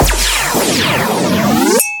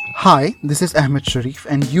Hi, this is Ahmed Sharif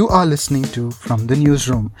and you are listening to From the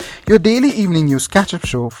Newsroom, your daily evening news catch-up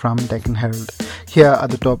show from Deccan Herald. Here are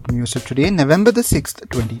the top news of today, November the 6th,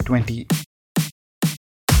 2020.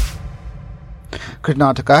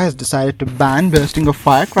 Karnataka has decided to ban bursting of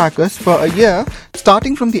firecrackers for a year,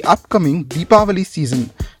 starting from the upcoming Deepavali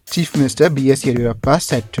season. Chief Minister B.S. Yediyurappa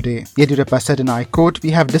said today. Yediyurappa said, and I quote,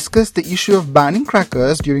 "We have discussed the issue of banning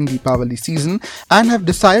crackers during Deepavali season and have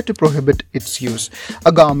decided to prohibit its use.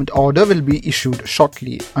 A government order will be issued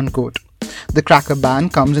shortly," unquote. The cracker ban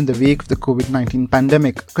comes in the wake of the COVID-19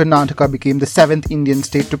 pandemic. Karnataka became the 7th Indian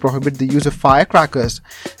state to prohibit the use of firecrackers.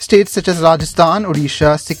 States such as Rajasthan,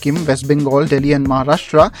 Odisha, Sikkim, West Bengal, Delhi and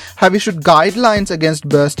Maharashtra have issued guidelines against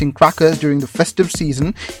bursting crackers during the festive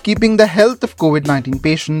season, keeping the health of COVID-19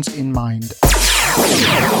 patients in mind.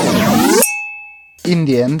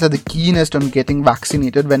 Indians are the keenest on getting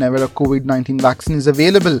vaccinated whenever a COVID-19 vaccine is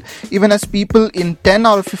available, even as people in 10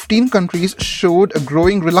 out of 15 countries showed a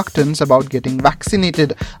growing reluctance about getting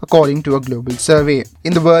vaccinated, according to a global survey.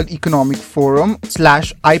 In the World Economic Forum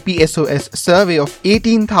 /IPSOS survey of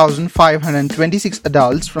 18,526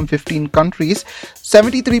 adults from 15 countries,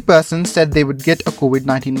 73% said they would get a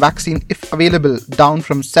COVID-19 vaccine if available, down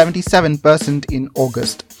from 77% in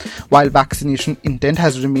August. While vaccination intent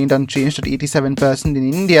has remained unchanged at 87%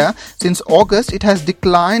 in India, since August it has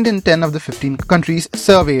declined in 10 of the 15 countries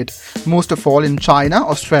surveyed, most of all in China,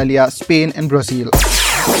 Australia, Spain and Brazil.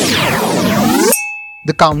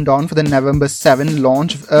 The countdown for the November 7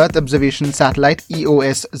 launch of Earth Observation Satellite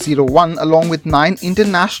EOS-01 along with 9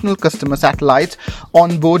 international customer satellites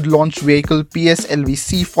on board launch vehicle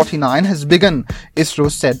PSLV-C-49 has begun, ISRO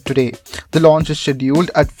said today. The launch is scheduled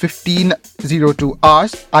at 15:02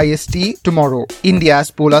 hours IST tomorrow. India's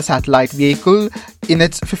Polar Satellite Vehicle, in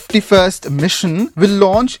its 51st mission, will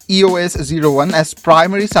launch EOS-01 as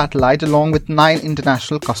primary satellite along with 9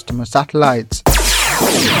 international customer satellites.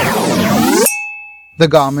 The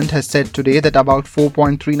government has said today that about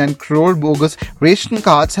 4.39 crore bogus ration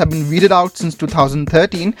cards have been weeded out since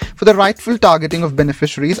 2013 for the rightful targeting of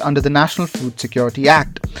beneficiaries under the National Food Security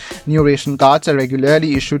Act. New ration cards are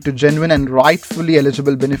regularly issued to genuine and rightfully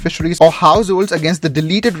eligible beneficiaries or households against the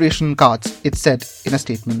deleted ration cards, it said in a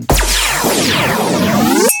statement.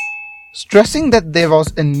 Stressing that there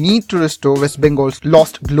was a need to restore West Bengal's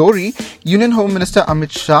lost glory, Union Home Minister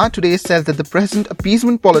Amit Shah today said that the present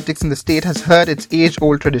appeasement politics in the state has hurt its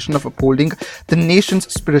age-old tradition of upholding the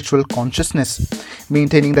nation's spiritual consciousness.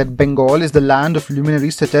 Maintaining that Bengal is the land of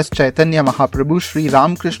luminaries such as Chaitanya Mahaprabhu, Sri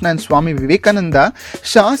Ramakrishna and Swami Vivekananda,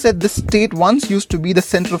 Shah said the state once used to be the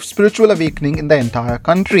center of spiritual awakening in the entire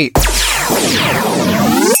country.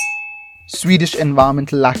 Swedish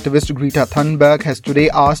environmental activist Greta Thunberg has today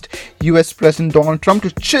asked US President Donald Trump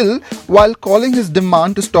to chill while calling his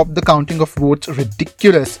demand to stop the counting of votes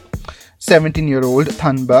ridiculous. 17-year-old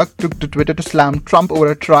Thunberg took to Twitter to slam Trump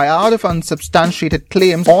over a triad of unsubstantiated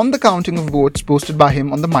claims on the counting of votes posted by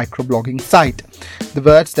him on the microblogging site. The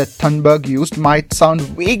words that Thunberg used might sound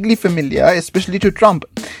vaguely familiar, especially to Trump.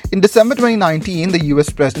 In December 2019, the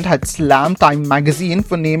US president had slammed Time magazine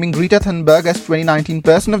for naming Greta Thunberg as 2019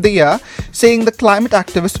 Person of the Year, saying the climate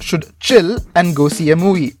activist should chill and go see a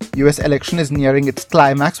movie. US election is nearing its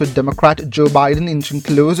climax with Democrat Joe Biden inching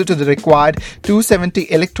closer to the required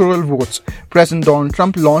 270 electoral votes. President Donald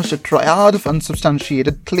Trump launched a triad of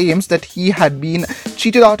unsubstantiated claims that he had been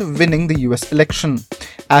cheated out of winning the US election.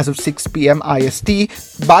 As of 6 p.m. IST,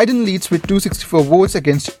 Biden leads with 264 votes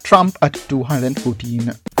against Trump at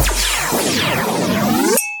 214.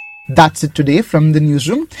 That's it today from the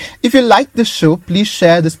newsroom. If you like this show, please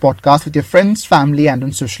share this podcast with your friends, family and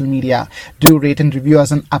on social media. Do rate and review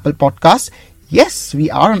us on Apple Podcasts. Yes, we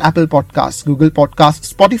are on Apple Podcasts, Google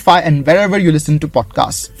Podcasts, Spotify and wherever you listen to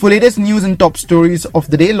podcasts. For latest news and top stories of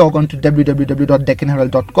the day, log on to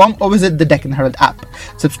www.deccanherald.com or visit the Deccan Herald app.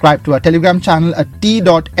 Subscribe to our Telegram channel at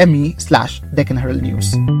t.me/Deccan Herald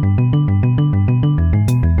News.